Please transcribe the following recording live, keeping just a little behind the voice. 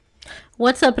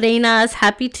What's up, Reinas?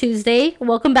 Happy Tuesday.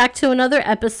 Welcome back to another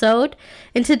episode.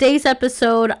 In today's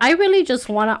episode, I really just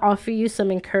want to offer you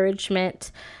some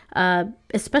encouragement,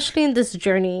 especially in this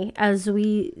journey as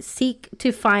we seek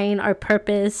to find our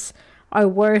purpose, our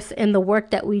worth in the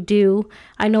work that we do.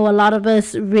 I know a lot of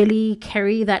us really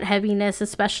carry that heaviness,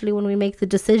 especially when we make the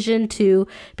decision to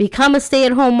become a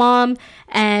stay-at-home mom,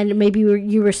 and maybe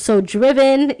you were so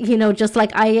driven, just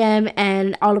like I am,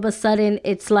 and all of a sudden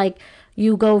it's like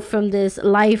you go from this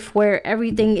life where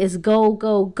everything is go,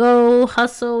 go, go,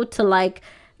 hustle, to like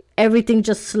everything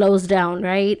just slows down,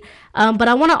 right? But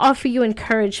I want to offer you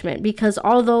encouragement, because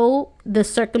although the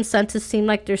circumstances seem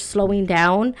like they're slowing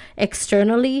down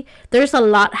externally, there's a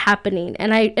lot happening.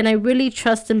 And I really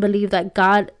trust and believe that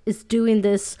God is doing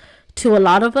this to a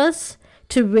lot of us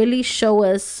to really show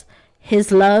us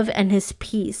his love and his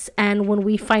peace, and when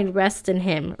we find rest in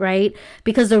him, right?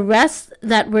 Because the rest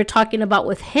that we're talking about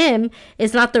with him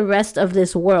is not the rest of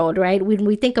this world, right? When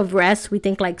we think of rest, we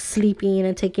think like sleeping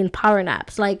and taking power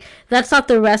naps. Like, that's not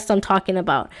the rest I'm talking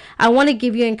about. I want to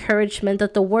give you encouragement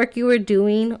that the work you are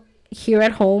doing here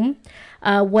at home,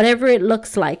 whatever it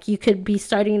looks like, you could be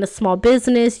starting a small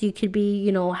business, you could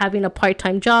be, having a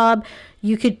part-time job,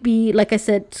 you could be, like I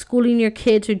said, schooling your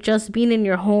kids, or just being in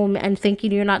your home and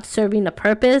thinking you're not serving a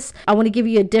purpose. I want to give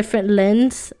you a different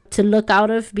lens to look out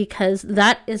of, because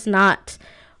that is not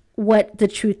what the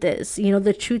truth is.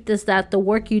 The truth is that the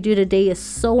work you do today is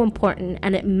so important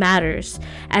and it matters,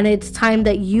 and it's time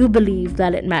that you believe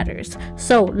that it matters.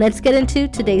 So let's get into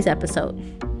today's episode.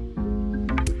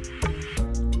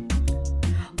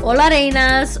 Hola,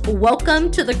 Reinas. Welcome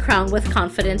to the Crown with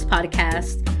Confidence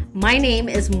podcast. My name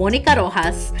is Monica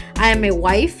Rojas. I am a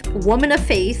wife, woman of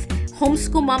faith,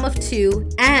 homeschool mom of two,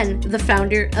 and the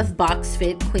founder of Box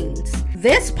Fit Queens.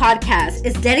 This podcast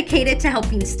is dedicated to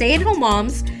helping stay-at-home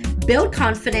moms build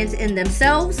confidence in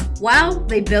themselves while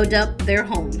they build up their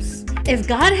homes. If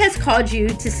God has called you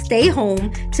to stay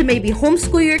home, to maybe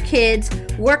homeschool your kids,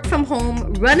 work from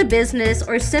home, run a business,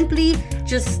 or simply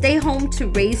just stay home to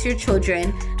raise your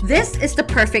children, this is the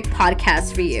perfect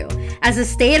podcast for you. As a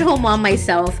stay-at-home mom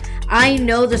myself, I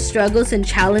know the struggles and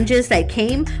challenges that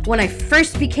came when I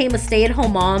first became a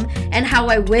stay-at-home mom, and how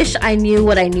I wish I knew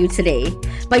what I knew today.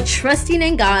 By trusting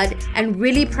in God and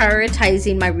really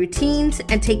prioritizing my routines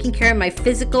and taking care of my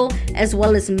physical as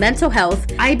well as mental health,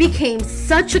 I became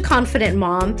such a confident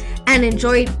mom and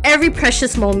enjoyed every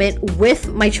precious moment with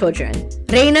my children.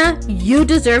 Reina, you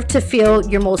deserve to feel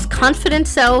your most confident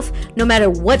self no matter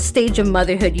what stage of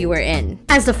motherhood you are in.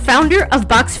 As the founder of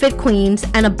Box Fit Queens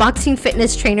and a boxing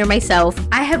fitness trainer myself,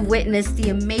 I have witnessed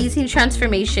the amazing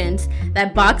transformations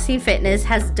that boxing fitness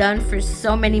has done for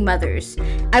so many mothers.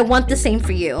 I want the same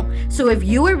for you. So if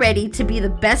you are ready to be the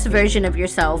best version of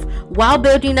yourself while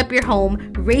building up your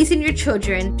home, raising your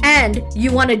children, and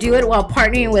you want to do it while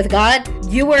partnering with God,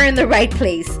 you are in the right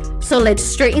place. So let's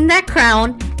straighten that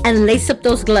crown and lace up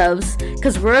those gloves,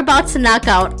 because we're about to knock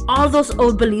out all those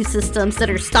old belief systems that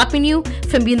are stopping you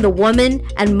from being the woman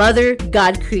and mother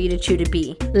God created you to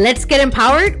be. Let's get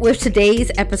empowered with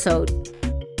today's episode.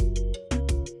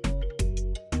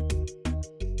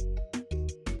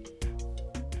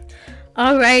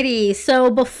 Alrighty,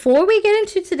 so before we get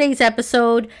into today's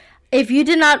episode, if you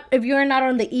are not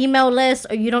on the email list,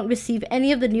 or you don't receive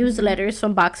any of the newsletters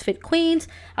from Box Fit Queens,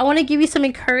 I want to give you some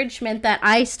encouragement that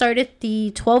I started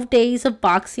the 12 days of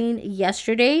boxing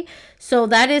yesterday. So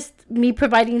that is me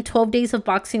providing 12 days of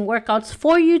boxing workouts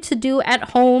for you to do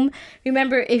at home.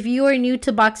 Remember, if you are new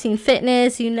to boxing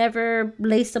fitness, you never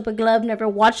laced up a glove, never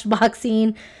watched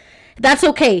boxing, that's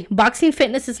okay. Boxing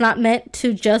fitness is not meant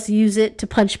to just use it to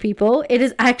punch people. It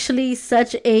is actually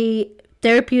such a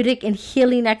therapeutic and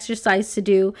healing exercise to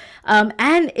do,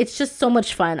 and it's just so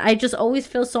much fun. I just always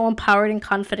feel so empowered and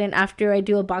confident after I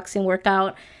do a boxing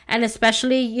workout, and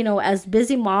especially as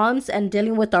busy moms and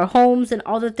dealing with our homes and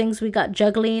all the things we got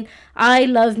juggling, I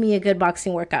love me a good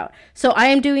boxing workout. So I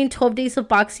am doing 12 days of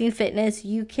boxing fitness.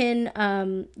 You can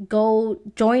go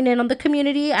join in on the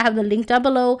community. I have the link down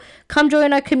below. Come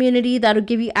join our community. That'll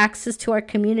give you access to our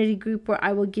community group, where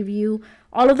I will give you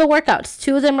all of the workouts.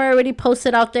 2 of them are already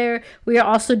posted out there. We are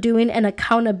also doing an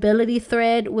accountability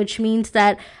thread, which means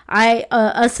that me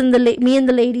and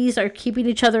the ladies are keeping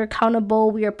each other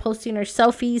accountable. We are posting our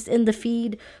selfies in the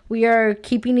feed. We are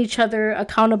keeping each other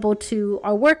accountable to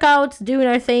our workouts, doing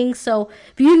our things. So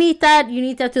if you need that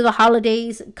through the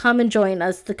holidays, come and join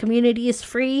us. The community is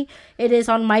free. It is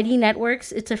on Mighty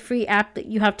Networks. It's a free app that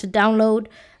you have to download.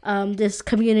 This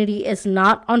community is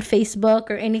not on Facebook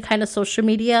or any kind of social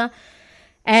media.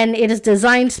 and it is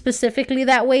designed specifically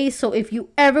that way. So if you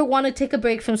ever want to take a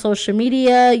break from social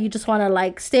media, you just want to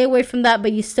like stay away from that,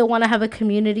 but you still want to have a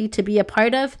community to be a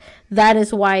part of, that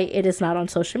is why it is not on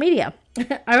social media.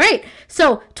 All right,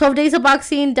 so 12 days of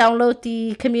boxing, download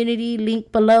the community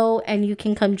link below and you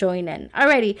can come join in.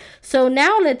 Alrighty, so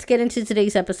now let's get into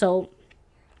today's episode.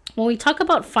 When we talk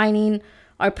about finding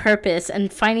our purpose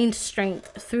and finding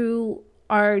strength through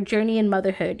our journey in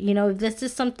motherhood, you know, if this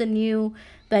is something new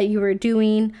that you are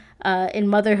doing in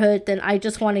motherhood, then I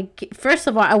just want to, first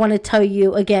of all, I want to tell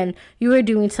you again, you are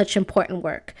doing such important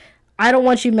work. I don't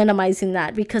want you minimizing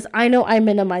that, because I know I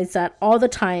minimize that all the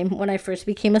time. When I first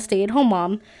became a stay-at-home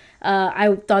mom,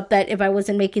 I thought that if I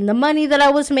wasn't making the money that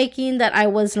I was making, that I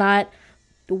was not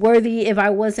worthy. If I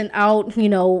wasn't out, you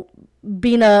know,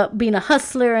 being a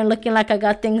hustler and looking like I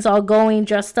got things all going,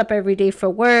 dressed up every day for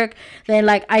work, then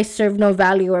like I serve no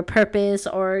value or purpose,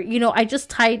 or, you know, I just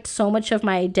tied so much of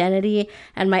my identity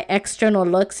and my external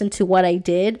looks into what I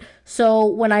did. So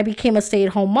when I became a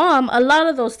stay-at-home mom, a lot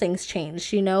of those things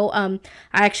changed, you know. I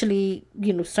actually,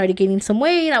 you know, started gaining some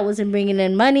weight. I wasn't bringing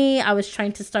in money. I was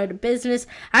trying to start a business.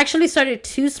 I actually started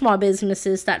 2 small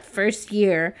businesses that first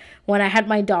year when I had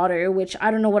my daughter, which I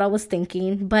don't know what I was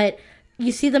thinking, but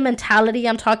you see the mentality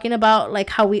I'm talking about, like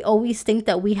how we always think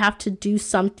that we have to do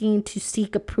something to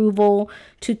seek approval,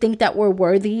 to think that we're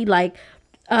worthy. Like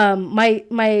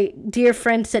my dear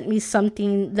friend sent me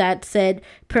something that said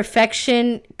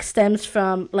perfection stems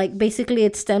from, like, basically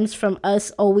it stems from us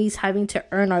always having to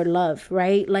earn our love,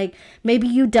 right? Like maybe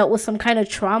you dealt with some kind of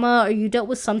trauma, or you dealt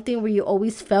with something where you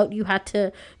always felt you had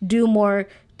to do more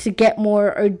to get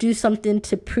more, or do something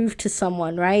to prove to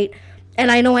someone, right? And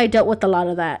I know I dealt with a lot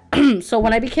of that. So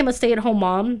when I became a stay-at-home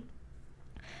mom,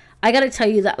 I got to tell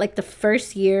you that like the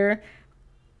first year,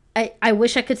 I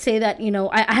wish I could say that, you know,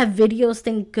 I have videos.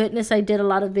 Thank goodness I did a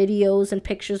lot of videos and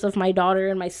pictures of my daughter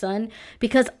and my son,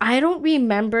 because I don't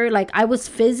remember, like, I was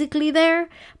physically there,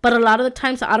 but a lot of the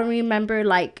times I don't remember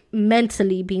like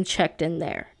mentally being checked in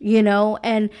there, you know.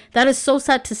 And that is so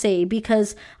sad to say,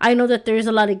 because I know that there's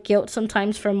a lot of guilt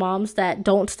sometimes for moms that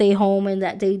don't stay home, and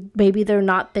that maybe they're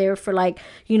not there for, like,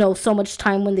 you know, so much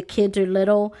time when the kids are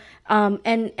little.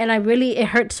 And I really, it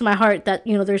hurts my heart that,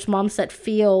 you know, there's moms that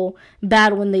feel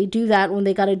bad when they do that, when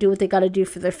they got to do what they got to do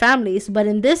for their families. But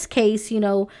in this case, you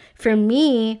know, for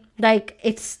me, like,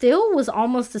 it still was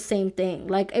almost the same thing.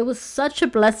 Like, it was such a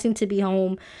blessing to be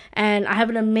home. And I have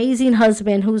an amazing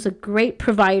husband who's a great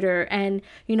provider. And,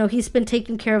 you know, he's been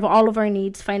taking care of all of our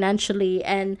needs financially.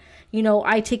 And, you know,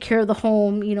 I take care of the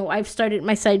home. You know, I've started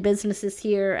my side businesses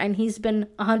here, and he's been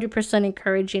 100%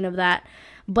 encouraging of that.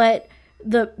 But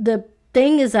the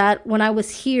thing is that when I was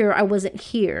here, I wasn't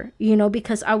here, you know,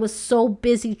 because I was so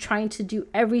busy trying to do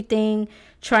everything,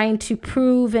 trying to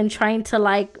prove and trying to,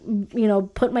 like, you know,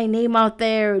 put my name out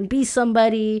there and be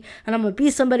somebody, and I'm gonna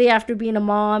be somebody after being a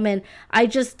mom. And I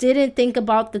just didn't think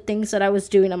about the things that I was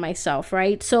doing to myself,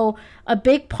 right? So a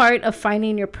big part of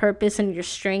finding your purpose and your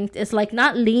strength is like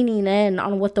not leaning in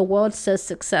on what the world says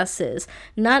success is,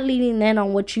 not leaning in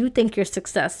on what you think your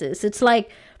success is. It's like,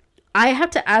 I have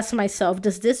to ask myself,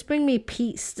 does this bring me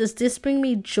peace? Does this bring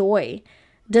me joy?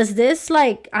 Does this,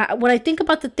 like, when I think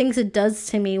about the things it does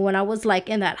to me when I was like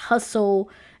in that hustle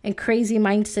and crazy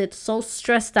mindset, so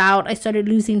stressed out, I started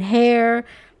losing hair.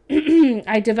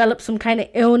 I developed some kind of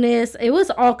illness. It was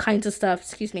all kinds of stuff.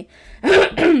 Excuse me.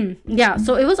 Yeah,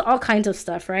 so it was all kinds of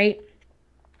stuff, right?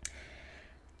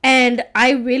 And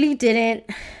I really didn't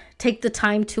take the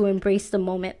time to embrace the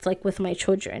moments, like with my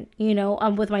children, you know,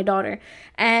 with my daughter.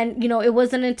 And, you know, it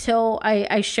wasn't until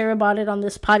I share about it on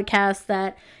this podcast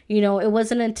that, you know, it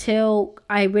wasn't until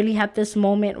I really had this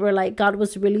moment where, like, God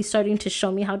was really starting to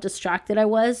show me how distracted I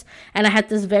was. And I had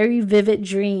this very vivid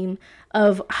dream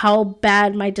of how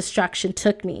bad my distraction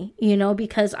took me, you know,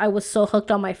 because I was so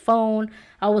hooked on my phone.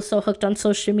 I was so hooked on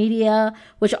social media,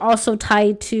 which also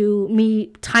tied to me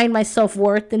tying my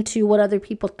self-worth into what other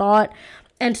people thought.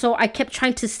 And so I kept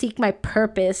trying to seek my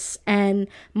purpose and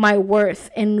my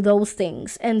worth in those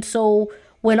things. And so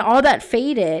when all that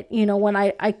faded, you know, when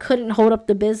I couldn't hold up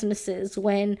the businesses,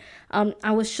 when I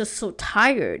was just so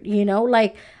tired, you know,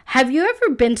 like, have you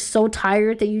ever been so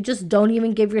tired that you just don't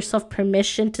even give yourself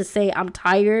permission to say, I'm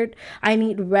tired, I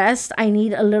need rest, I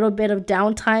need a little bit of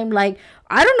downtime? Like,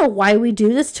 I don't know why we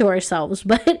do this to ourselves,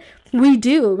 but we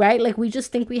do, right? Like, we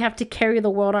just think we have to carry the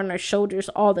world on our shoulders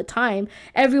all the time.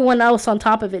 Everyone else on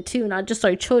top of it too, not just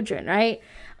our children, right?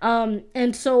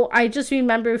 And so I just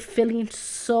remember feeling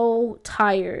so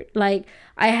tired. Like,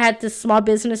 I had this small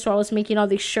business where I was making all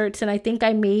these shirts, and I think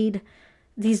I made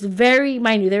these very,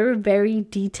 mind you, they were very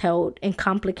detailed and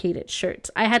complicated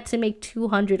shirts. I had to make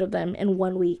 200 of them in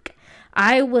 1 week.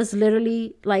 I was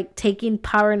literally like taking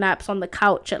power naps on the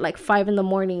couch at like 5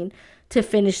 a.m. to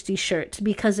finish these shirts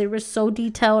because they were so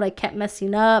detailed. I kept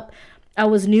messing up. I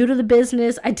was new to the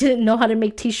business. I didn't know how to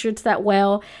make t-shirts that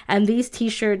well. And these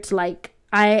t-shirts, like,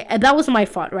 that was my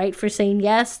fault, right? For saying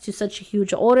yes to such a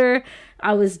huge order.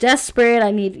 I was desperate.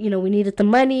 We needed the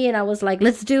money, and I was like,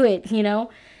 let's do it,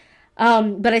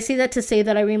 But I say that to say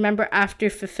that I remember after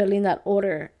fulfilling that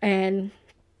order, and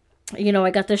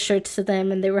I got the shirts to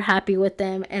them and they were happy with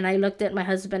them. And I looked at my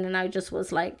husband and I just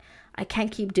was like, I can't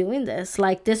keep doing this.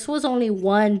 Like, this was only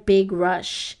one big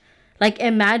rush. Like,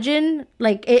 imagine,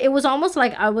 like, it was almost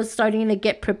like I was starting to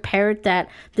get prepared that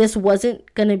this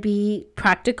wasn't going to be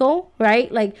practical,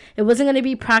 right? Like, it wasn't going to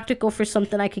be practical for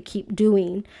something I could keep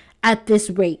doing at this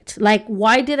rate. Like,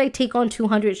 why did I take on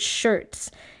 200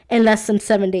 shirts in less than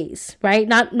 7 days, right?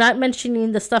 Not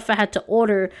mentioning the stuff I had to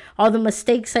order, all the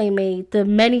mistakes I made, the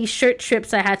many shirt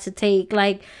trips I had to take.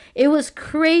 Like, it was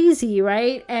crazy,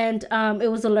 right? And it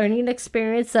was a learning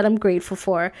experience that I'm grateful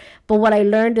for. But what I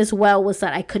learned as well was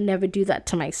that I could never do that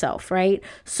to myself, right?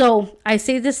 So I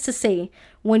say this to say,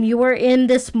 when you are in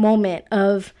this moment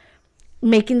of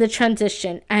making the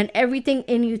transition and everything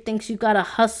in you thinks you gotta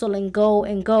hustle and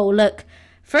go, look,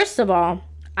 first of all,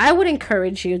 I would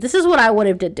encourage you. This is what I would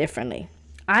have did differently.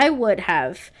 I would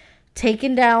have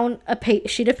taken down a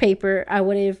sheet of paper. I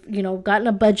would have, gotten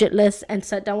a budget list and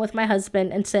sat down with my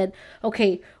husband and said,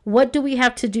 okay, what do we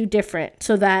have to do different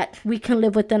so that we can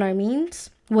live within our means?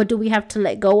 What do we have to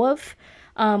let go of?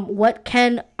 What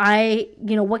can I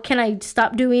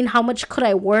stop doing? How much could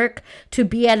I work to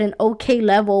be at an okay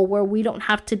level where we don't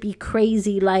have to be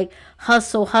crazy, like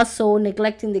hustle,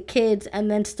 neglecting the kids, and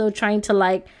then still trying to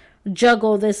like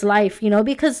juggle this life,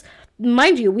 because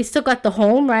mind you, we still got the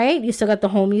home, right? You still got the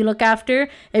home you look after.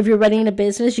 If you're running a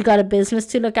business, you got a business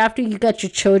to look after. You got your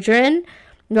children,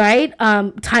 right?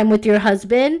 Time with your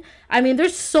husband. I mean,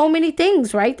 there's so many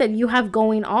things, right, that you have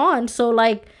going on. So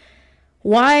like,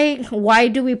 why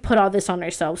do we put all this on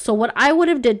ourselves? So what I would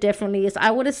have did differently is I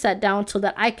would have sat down so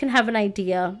that I can have an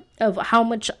idea of how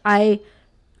much I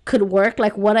could work,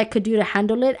 like what I could do to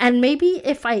handle it, and maybe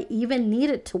if I even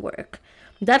needed to work.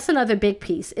 That's another big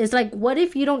piece. Is like, what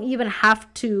if you don't even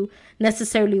have to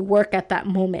necessarily work at that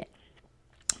moment,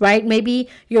 right? Maybe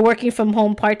you're working from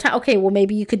home part-time. Okay, well,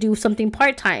 maybe you could do something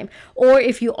part-time. Or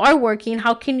if you are working,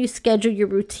 how can you schedule your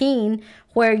routine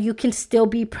where you can still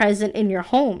be present in your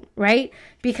home, right?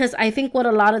 Because I think what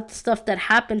a lot of stuff that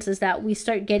happens is that we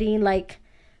start getting like,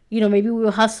 maybe we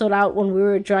were hustled out when we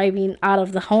were driving out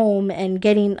of the home and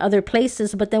getting other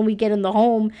places, but then we get in the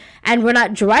home and we're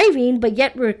not driving, but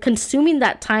yet we're consuming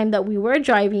that time that we were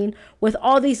driving with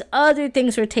all these other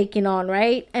things we're taking on,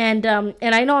 right? And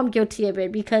I know I'm guilty of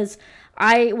it because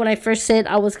when I first said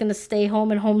I was going to stay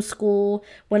home and homeschool,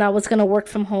 when I was going to work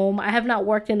from home, I have not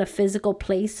worked in a physical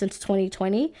place since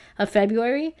 2020 of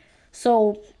February.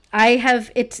 So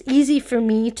it's easy for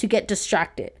me to get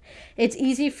distracted. It's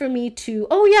easy for me to,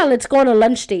 let's go on a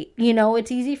lunch date.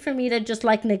 It's easy for me to just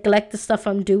like neglect the stuff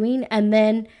I'm doing. And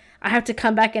then I have to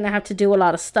come back and I have to do a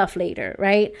lot of stuff later,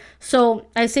 right? So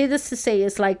I say this to say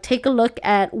is like, take a look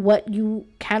at what you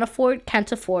can afford,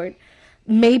 can't afford.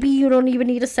 Maybe you don't even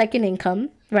need a second income,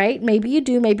 right? Maybe you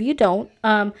do, maybe you don't.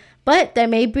 But that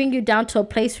may bring you down to a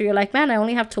place where you're like, man, I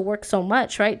only have to work so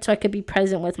much, right? So I could be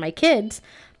present with my kids.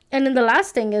 And then the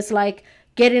last thing is like,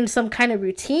 get in some kind of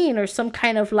routine or some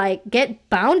kind of like get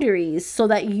boundaries so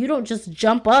that you don't just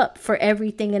jump up for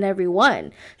everything and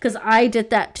everyone. Because I did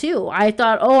that too. I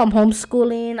thought, I'm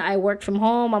homeschooling. I work from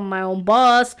home. I'm my own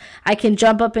boss. I can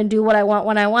jump up and do what I want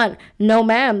when I want. No,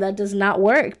 ma'am, that does not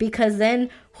work, because then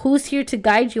who's here to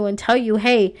guide you and tell you,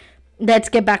 hey, let's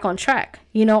get back on track.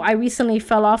 I recently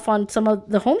fell off on some of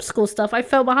the homeschool stuff. I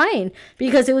fell behind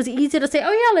because it was easy to say,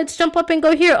 let's jump up and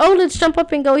go here. Let's jump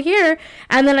up and go here.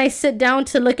 And then I sit down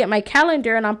to look at my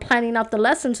calendar and I'm planning out the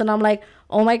lessons and I'm like,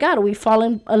 oh my God, we've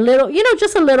fallen a little,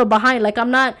 just a little behind. Like,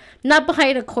 I'm not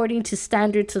behind according to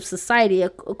standards of society,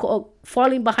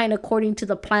 falling behind according to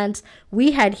the plans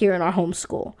we had here in our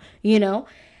homeschool,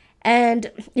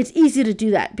 And it's easy to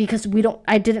do that because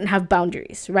I didn't have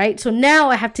boundaries, right? So now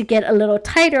I have to get a little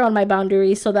tighter on my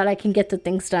boundaries so that I can get the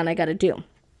things done I got to do.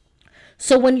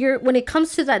 So when it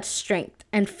comes to that strength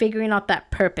and figuring out that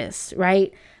purpose,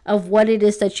 right, of what it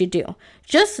is that you do,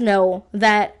 just know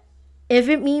that if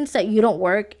it means that you don't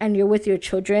work and you're with your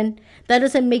children, that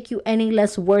doesn't make you any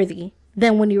less worthy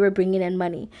than when you were bringing in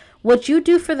money. What you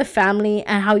do for the family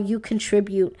and how you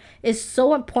contribute is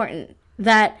so important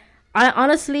that I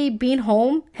honestly, being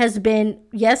home has been,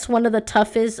 yes, one of the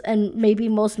toughest and maybe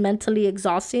most mentally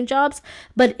exhausting jobs,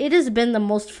 but it has been the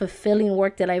most fulfilling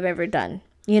work that I've ever done.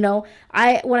 When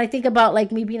I think about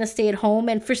like me being a stay at home,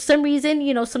 and for some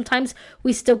reason, sometimes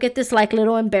we still get this like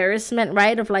little embarrassment,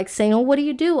 right? Of like saying, "Oh, what do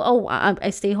you do?" "Oh, I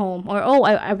stay home," or "Oh,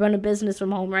 I run a business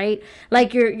from home," right?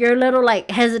 Like you're a little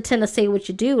like hesitant to say what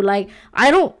you do. Like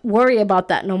I don't worry about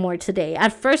that no more today.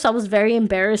 At first, I was very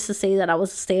embarrassed to say that I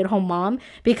was a stay at home mom,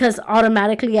 because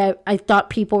automatically I thought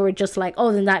people were just like,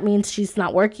 "Oh, then that means she's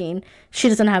not working. She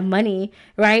doesn't have money,"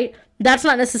 right? That's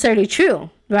not necessarily true,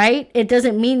 right? It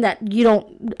doesn't mean that you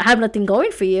don't have nothing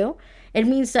going for you. It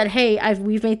means that, hey,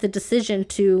 we've made the decision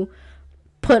to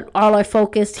put all our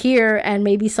focus here and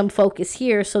maybe some focus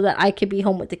here so that I could be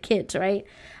home with the kids, right?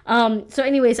 So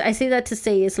anyways, I say that to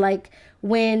say is like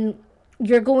when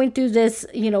you're going through this,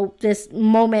 this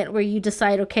moment where you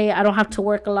decide, okay, I don't have to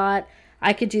work a lot.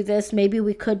 I could do this. Maybe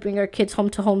we could bring our kids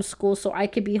home to homeschool so I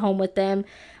could be home with them.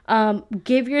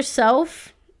 Give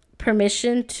yourself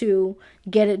permission to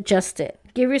get adjusted.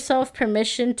 Give yourself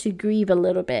permission to grieve a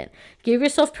little bit. Give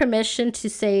yourself permission to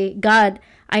say, God,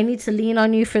 I need to lean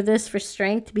on you for this, for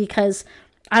strength, because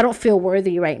I don't feel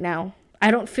worthy right now. I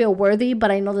don't feel worthy,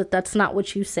 but I know that that's not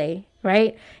what you say,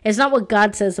 right? It's not what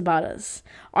God says about us.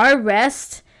 Our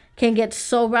rest can get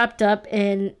so wrapped up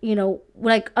in,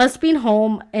 like us being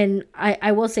home. And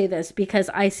I will say this because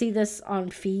I see this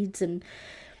on feeds, and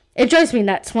it drives me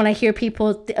nuts when I hear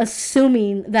people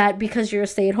assuming that because you're a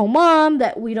stay-at-home mom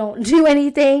that we don't do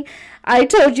anything. I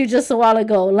told you just a while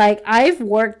ago, like I've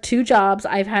worked 2 jobs.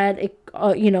 I've had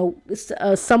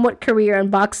a somewhat career in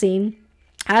boxing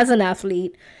as an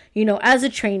athlete, as a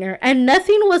trainer, and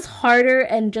nothing was harder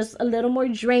and just a little more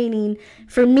draining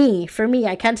for me.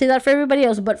 I can't say that for everybody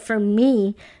else, but for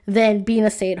me, than being a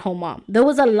stay-at-home mom. There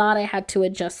was a lot I had to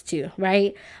adjust to,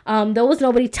 right? There was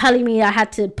nobody telling me I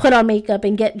had to put on makeup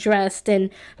and get dressed and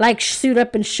like suit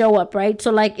up and show up, right?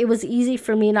 So like it was easy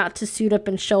for me not to suit up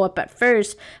and show up at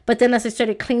first, but then as I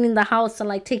started cleaning the house and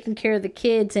like taking care of the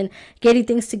kids and getting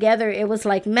things together, it was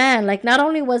like, man, like not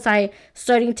only was I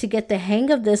starting to get the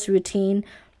hang of this routine,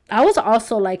 I was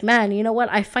also like, man, you know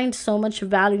what? I find so much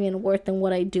value and worth in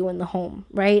what I do in the home,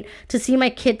 right? To see my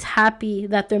kids happy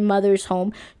that their mother's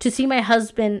home, to see my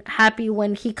husband happy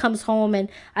when he comes home and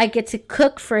I get to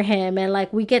cook for him and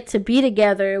like we get to be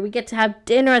together, we get to have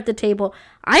dinner at the table.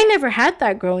 I never had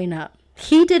that growing up.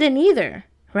 He didn't either,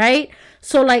 right?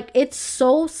 So like it's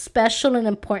so special and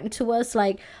important to us,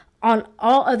 like on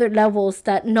all other levels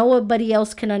that nobody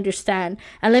else can understand.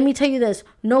 And let me tell you this,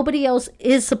 nobody else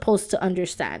is supposed to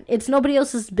understand. It's nobody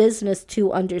else's business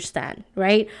to understand,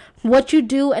 right? What you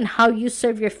do and how you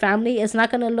serve your family is not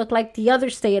going to look like the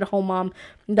other stay-at-home mom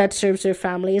that serves her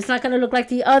family. It's not going to look like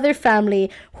the other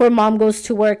family where mom goes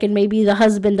to work and maybe the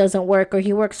husband doesn't work or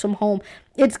he works from home.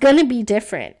 It's going to be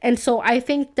different. And so I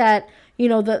think that,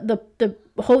 the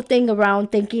whole thing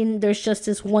around thinking there's just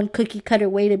this one cookie cutter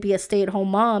way to be a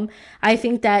stay-at-home mom, I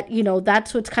think that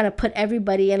that's what's kind of put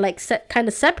everybody and like kind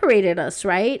of separated us,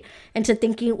 right, into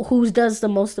thinking who does the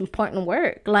most important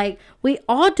work. Like we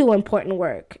all do important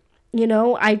work.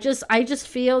 I just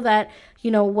feel that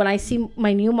when I see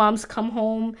my new moms come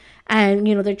home and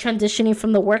they're transitioning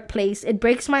from the workplace, it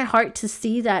breaks my heart to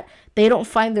see that they don't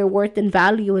find their worth and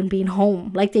value in being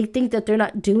home. Like they think that they're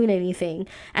not doing anything,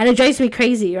 and it drives me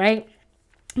crazy, right?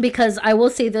 Because I will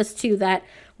say this too, that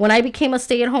when I became a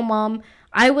stay-at-home mom,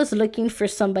 I was looking for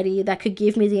somebody that could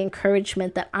give me the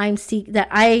encouragement that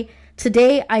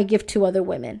today I give to other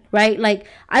women, right? Like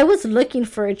I was looking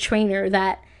for a trainer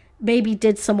that maybe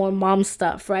did some more mom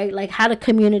stuff, right? Like had a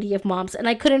community of moms, and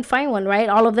I couldn't find one, right?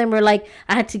 All of them were like,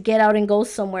 I had to get out and go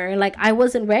somewhere, and like I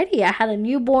wasn't ready. I had a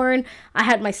newborn, I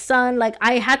had my son, like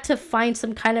I had to find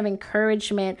some kind of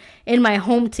encouragement in my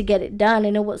home to get it done,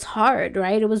 and it was hard,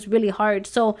 right? It was really hard.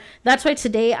 So that's why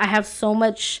today I have so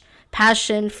much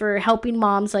passion for helping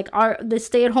moms. Like the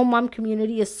stay-at-home mom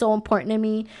community is so important to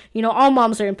me. All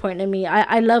moms are important to me.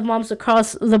 I love moms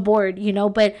across the board,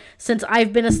 but since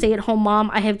I've been a stay-at-home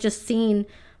mom, I have just seen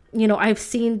I've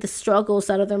seen the struggles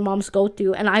that other moms go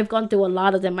through, and I've gone through a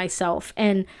lot of them myself.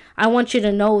 And I want you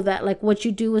to know that like what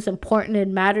you do is important, it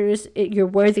matters, you're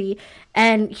worthy.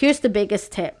 And here's the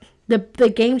biggest tip. The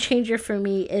game changer for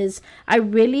me is I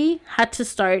really had to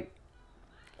start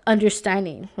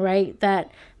understanding, right,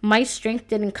 that my strength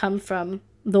didn't come from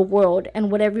the world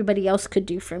and what everybody else could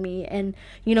do for me. And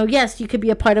yes, you could be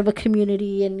a part of a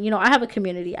community, and I have a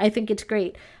community, I think it's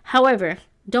great. However,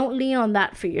 don't lean on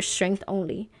that for your strength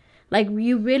only. Like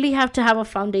you really have to have a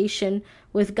foundation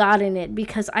with God in it,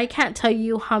 because I can't tell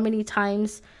you how many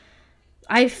times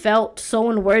I felt so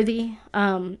unworthy.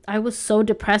 I was so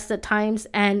depressed at times,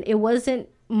 and it wasn't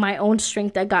my own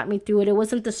strength that got me through it. It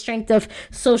wasn't the strength of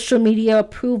social media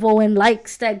approval and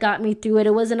likes that got me through it.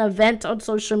 It was an event on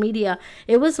social media.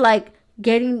 It was like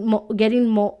getting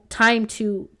time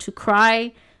to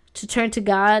cry, to turn to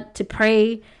God, to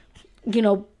pray,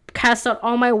 cast out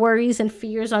all my worries and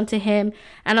fears onto him.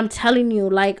 And I'm telling you,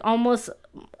 like, almost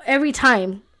every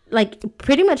time, like,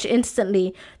 pretty much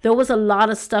instantly, there was a lot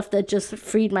of stuff that just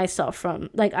freed myself from.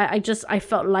 Like, I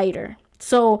felt lighter.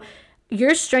 So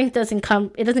your strength doesn't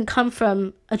come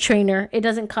from a trainer. It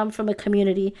doesn't come from a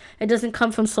community. It doesn't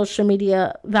come from social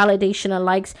media validation and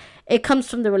likes. It comes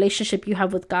from the relationship you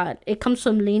have with God. It comes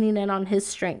from leaning in on his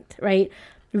strength, right?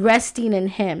 Resting in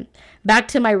him. Back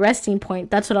to my resting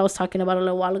point. That's what I was talking about a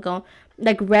little while ago.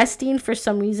 Like, resting, for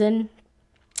some reason,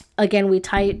 again, we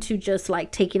tie it to just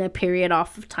like taking a period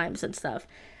off of times and stuff.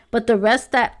 But the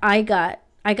rest that I got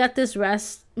this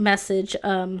rest message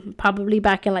probably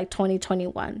back in like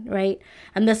 2021, right?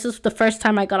 And this is the first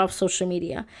time I got off social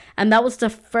media. And that was the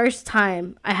first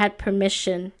time I had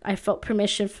permission. I felt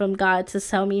permission from God to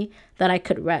tell me that I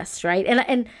could rest, right?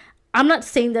 And I'm not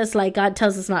saying this like God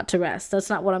tells us not to rest. That's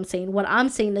not what I'm saying. What I'm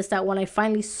saying is that when I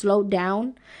finally slowed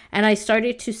down and I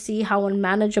started to see how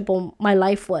unmanageable my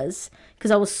life was,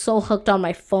 because I was so hooked on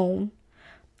my phone,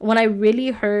 when I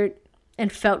really heard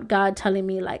and felt God telling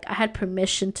me like I had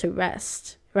permission to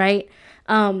rest, right?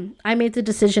 I made the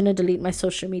decision to delete my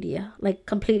social media, like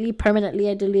completely, permanently.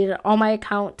 I deleted all my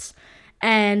accounts.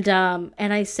 And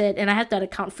I said, and I had that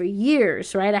account for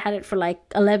years, right? I had it for like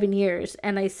 11 years,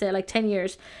 and I said like 10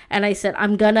 years. And I said,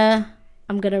 I'm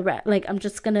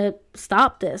just gonna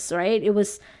stop this, right? It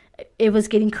was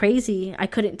getting crazy. I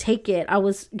couldn't take it. I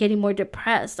was getting more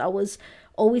depressed. I was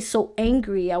always so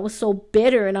angry. I was so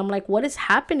bitter. And I'm like, what is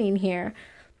happening here?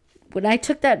 When I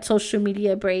took that social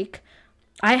media break,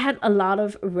 I had a lot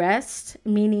of rest,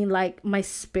 meaning like my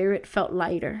spirit felt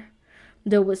lighter.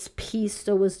 There was peace,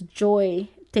 there was joy.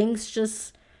 Things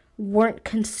just weren't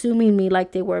consuming me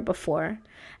like they were before.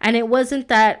 And it wasn't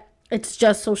that it's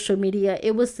just social media.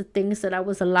 It was the things that I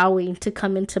was allowing to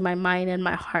come into my mind and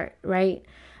my heart, right?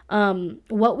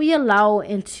 What we allow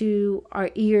into our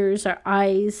ears, our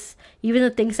eyes, even the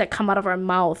things that come out of our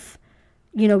mouth,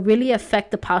 really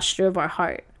affect the posture of our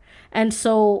heart. And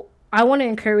so I want to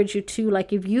encourage you too,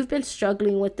 like if you've been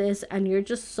struggling with this and you're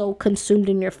just so consumed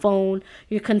in your phone,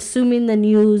 you're consuming the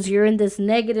news, you're in this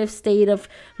negative state of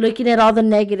looking at all the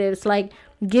negatives, like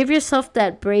give yourself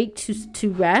that break to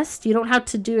rest. You don't have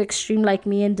to do extreme like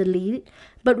me and delete,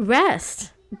 but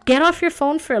rest. Get off your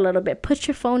phone for a little bit. Put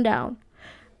your phone down.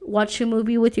 Watch a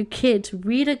movie with your kids.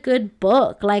 Read a good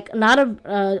book, like not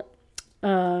a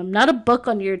book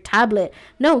on your tablet.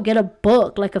 No, get a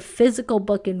book, like a physical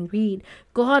book, and read.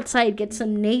 Go outside, get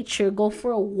some nature, go for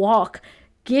a walk.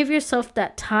 Give yourself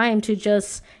that time to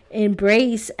just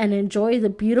embrace and enjoy the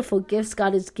beautiful gifts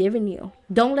God has given you.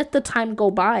 Don't let the time go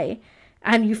by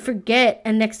and you forget.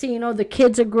 And next thing you know, the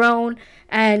kids are grown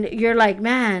and you're like,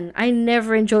 man, I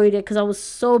never enjoyed it because I was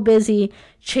so busy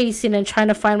chasing and trying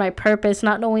to find my purpose,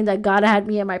 not knowing that God had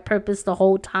me and my purpose the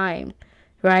whole time,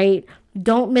 right?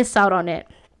 Don't miss out on it.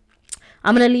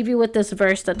 I'm going to leave you with this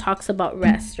verse that talks about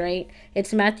rest, right?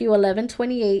 It's Matthew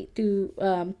 11:28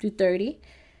 through 30.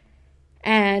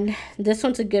 And this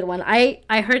one's a good one. I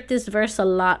heard this verse a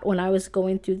lot when I was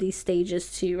going through these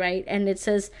stages too, right? And it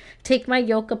says, "Take my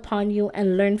yoke upon you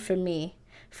and learn from me,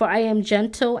 for I am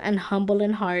gentle and humble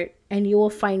in heart, and you will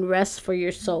find rest for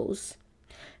your souls.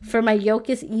 For my yoke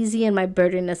is easy and my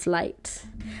burden is light."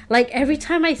 Like every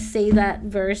time I say that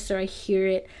verse or I hear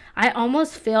it, I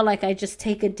almost feel like I just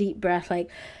take a deep breath, like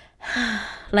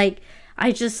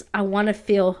I want to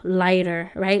feel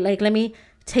lighter, right? Like let me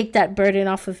take that burden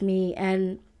off of me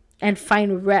and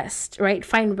find rest, right?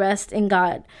 Find rest in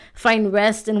God. Find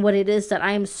rest in what it is that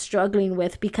I am struggling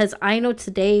with, because I know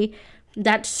today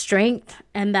that strength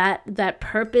and that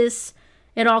purpose,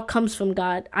 it all comes from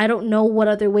God. I don't know what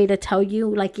other way to tell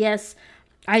you. Like, yes,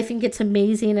 I think it's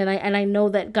amazing, and I know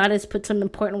that God has put some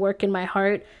important work in my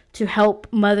heart to help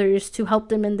mothers, to help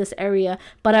them in this area.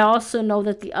 But I also know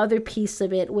that the other piece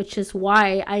of it, which is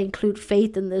why I include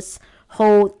faith in this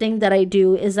whole thing that I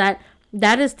do, is that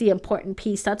is the important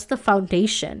piece. That's the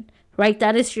foundation, right?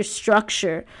 That is your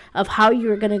structure of how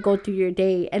you're going to go through your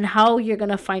day and how you're going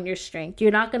to find your strength.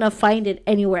 You're not going to find it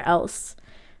anywhere else.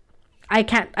 I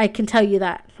can tell you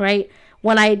that, right?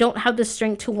 When I don't have the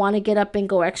strength to want to get up and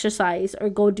go exercise or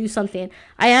go do something,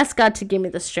 I ask God to give me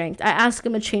the strength. I ask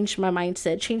him to change my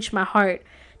mindset, change my heart,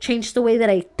 change the way that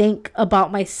I think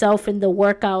about myself in the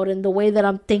workout and the way that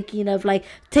I'm thinking of, like,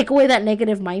 take away that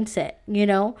negative mindset, you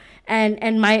know,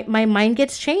 and my mind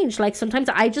gets changed. Like, sometimes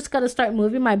I just got to start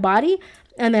moving my body,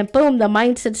 and then boom, the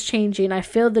mindset's changing. I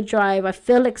feel the drive. I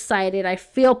feel excited. I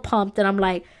feel pumped. And I'm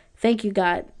like, thank you,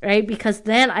 God, right? Because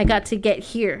then I got to get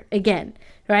here again,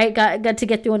 right? Got to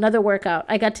get through another workout.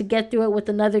 I got to get through it with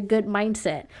another good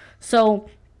mindset. So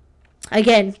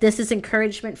again, this is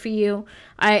encouragement for you.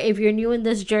 If you're new in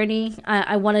this journey,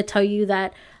 I want to tell you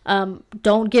that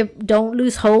don't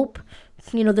lose hope.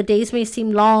 You know, the days may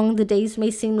seem long. The days may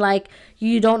seem like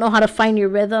you don't know how to find your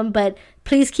rhythm, but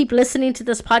please keep listening to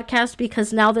this podcast,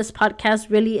 because now this podcast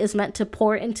really is meant to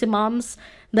pour into moms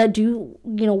that do,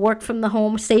 you know, work from the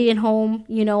home, stay at home.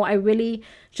 You know, I really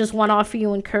just want to offer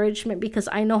you encouragement, because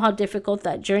I know how difficult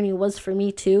that journey was for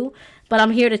me too. But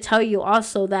I'm here to tell you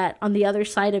also that on the other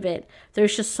side of it,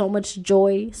 there's just so much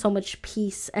joy, so much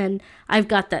peace. And I've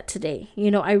got that today. You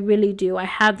know, I really do. I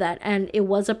have that. And it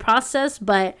was a process,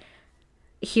 but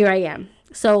here I am.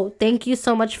 So thank you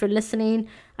so much for listening.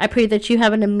 I pray that you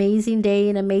have an amazing day,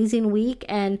 an amazing week.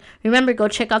 And remember, go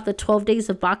check out the 12 days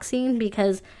of boxing,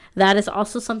 because that is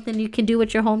also something you can do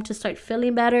at your home to start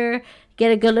feeling better,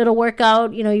 get a good little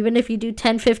workout. You know, even if you do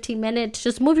 10-15 minutes,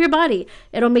 just move your body.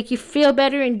 It'll make you feel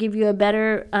better and give you a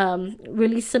better,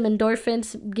 release some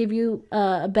endorphins, give you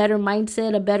a better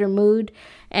mindset, a better mood.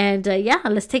 And yeah,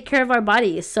 let's take care of our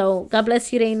bodies. So God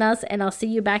bless you, Reinas, and I'll see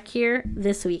you back here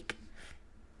this week.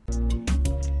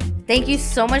 Thank you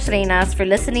so much, Reinas, for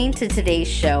listening to today's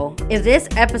show. If this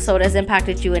episode has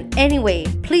impacted you in any way,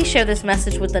 please share this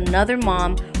message with another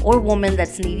mom or woman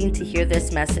that's needing to hear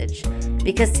this message.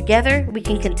 Because together, we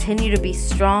can continue to be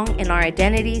strong in our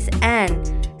identities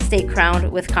and stay crowned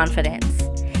with confidence.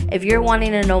 If you're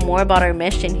wanting to know more about our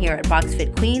mission here at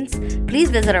BoxFit Queens, please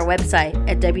visit our website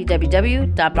at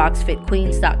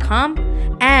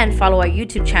www.boxfitqueens.com and follow our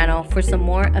YouTube channel for some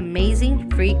more amazing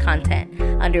free content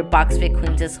under BoxFit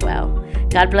Queens as well.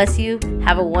 God bless you.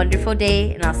 Have a wonderful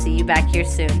day, and I'll see you back here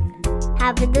soon.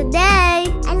 Have a good day.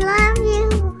 I love you.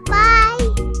 Bye.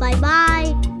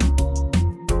 Bye-bye.